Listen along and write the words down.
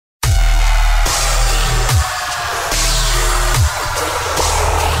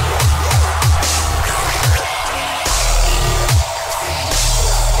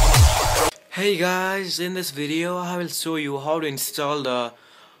Hey guys, in this video I will show you how to install the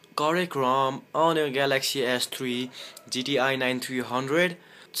CodecRom on your Galaxy S3 GT-I9300.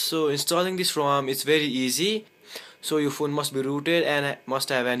 So installing this ROM is very easy. So your phone must be rooted and must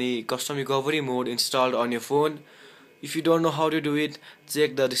have any custom recovery mode installed on your phone. If you don't know how to do it,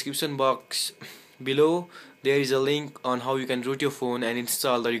 check the description box below. There is a link on how you can root your phone and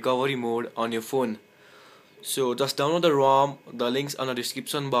install the recovery mode on your phone. So just download the ROM, the links on the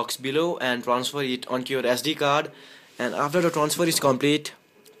description box below, and transfer it onto your SD card. And after the transfer is complete,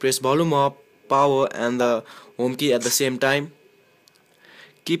 press volume up, power and the home key at the same time.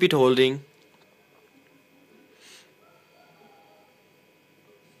 Keep it holding.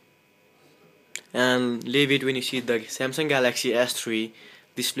 And leave it when you see the Samsung Galaxy S3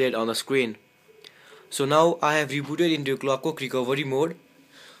 displayed on the screen. So now I have rebooted into Clockwork recovery mode.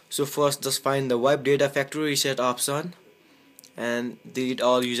 So first just find the wipe data factory reset option and delete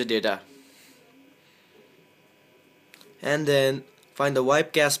all user data, and then find the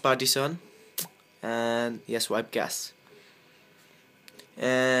wipe cache partition and yes, wipe cache,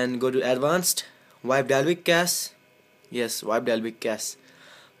 and go to advanced, wipe Dalvik cache, yes, wipe Dalvik cache.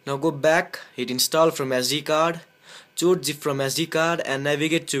 Now go back, hit install from SD card, choose zip from SD card and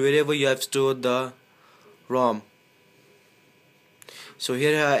navigate to wherever you have stored the ROM. So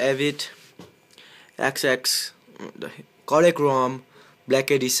here I have it, XX, the CodecRom Black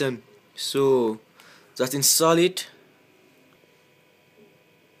Edition. So just install it.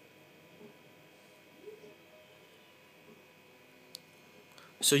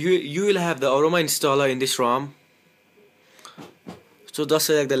 So you will have the aroma installer in this ROM. So just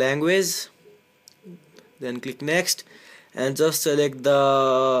select the language, then click next, and just select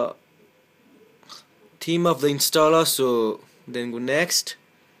the theme of the installer. So then go next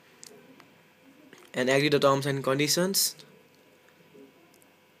and agree the terms and conditions.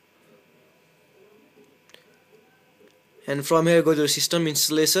 And from here go to system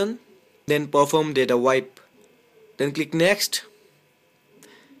installation, then perform data wipe, then click next.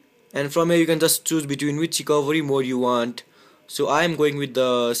 And from here you can just choose between which recovery mode you want. So I am going with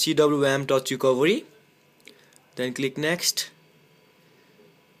the CWM touch recovery, then click next.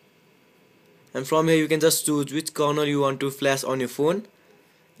 And from here you can just choose which kernel you want to flash on your phone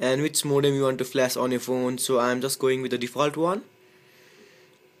and which modem you want to flash on your phone. So I am just going with the default one.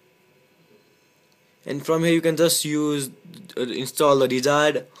 And from here you can just install the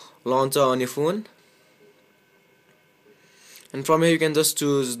desired launcher on your phone. And from here you can just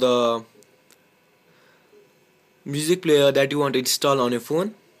choose the music player that you want to install on your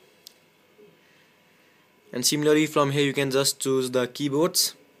phone. And similarly from here you can just choose the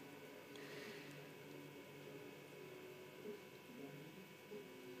keyboards.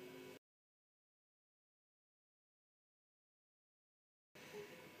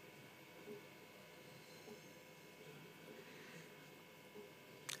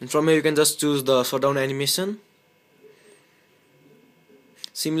 And from here you can just choose the shutdown animation.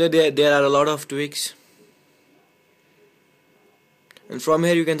 Similarly there are a lot of tweaks. And from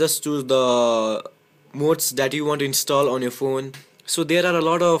here you can just choose the modes that you want to install on your phone. So there are a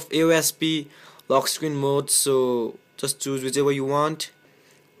lot of AOSP lock screen modes, so just choose whichever you want.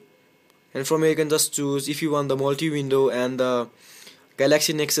 And from here you can just choose if you want the multi-window and the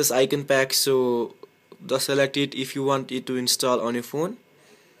Galaxy Nexus icon pack, so just select it if you want it to install on your phone.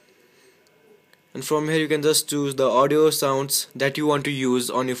 And from here you can just choose the audio sounds that you want to use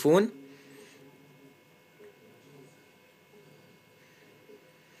on your phone.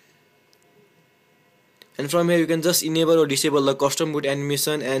 And from here you can just enable or disable the custom boot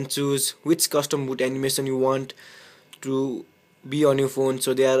animation and choose which custom boot animation you want to be on your phone.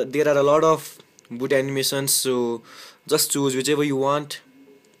 So there are a lot of boot animations, so just choose whichever you want.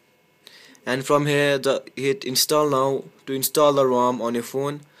 And from here hit install now to install the ROM on your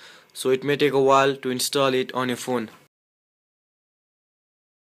phone. So it may take a while to install it on your phone.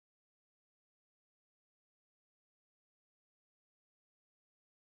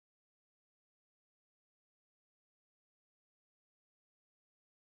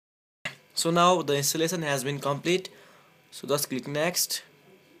 So now the installation has been complete. So just click next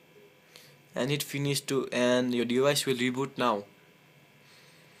and hit finish and your device will reboot now.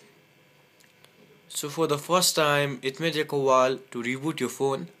 So for the first time it may take a while to reboot your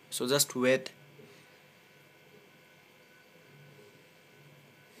phone, so just wait.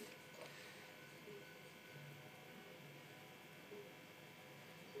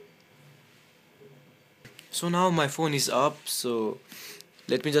 So now my phone is up, so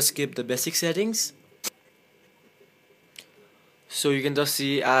let me just skip the basic settings. So you can just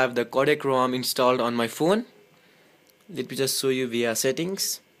see I have the CodecRom installed on my phone. Let me just show you via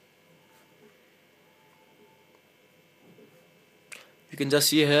settings. can just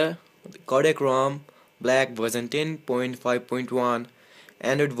see here CodecRom Black version 10.5.1,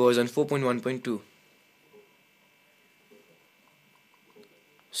 Android version 4.1.2.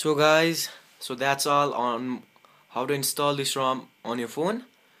 So guys, so that's all on how to install this ROM on your phone.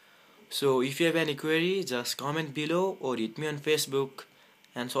 So if you have any query, just comment below or hit me on Facebook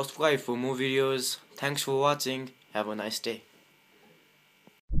and subscribe for more videos. Thanks for watching. Have a nice day.